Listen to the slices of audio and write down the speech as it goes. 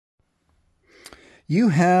You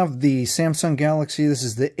have the Samsung Galaxy. This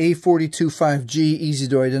is the A42 5G, easy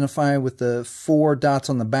to identify with the 4 dots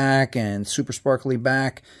on the back and super sparkly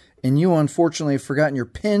back. And you unfortunately have forgotten your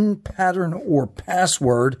PIN, pattern, or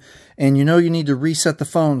password, and you know you need to reset the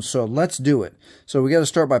phone, so let's do it. So we got to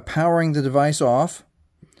start by powering the device off.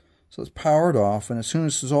 So let's power it off, and as soon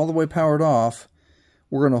as it's all the way powered off,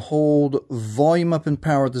 we're going to hold volume up and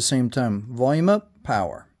power at the same time. Volume up,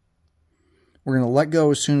 power. We're going to let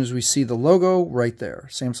go as soon as we see the logo right there.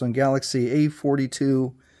 Samsung Galaxy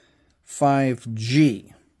A42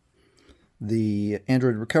 5G. The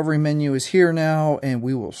Android recovery menu is here now, and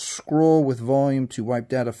we will scroll with volume to wipe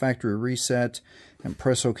data factory reset and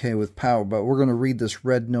press OK with power. But we're going to read this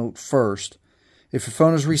red note first. If your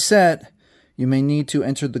phone is reset, you may need to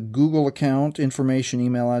enter the Google account information,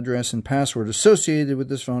 email address, and password associated with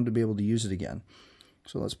this phone to be able to use it again.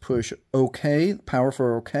 So let's push OK, power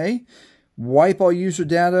for OK. Wipe all user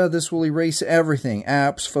data. This will erase everything.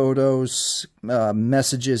 Apps, photos,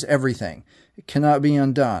 messages, everything. It cannot be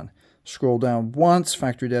undone. Scroll down once,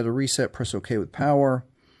 factory data reset, press OK with power.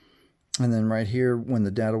 And then right here, when the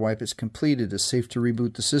data wipe is complete, it is safe to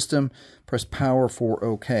reboot the system. Press power for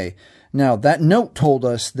OK. Now, that note told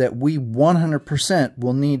us that we 100%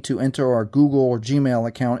 will need to enter our Google or Gmail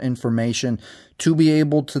account information to be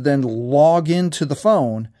able to then log into the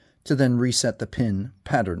phone to then reset the PIN,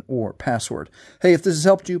 pattern, or password. Hey, if this has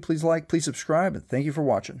helped you, please like, please subscribe, and thank you for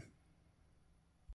watching.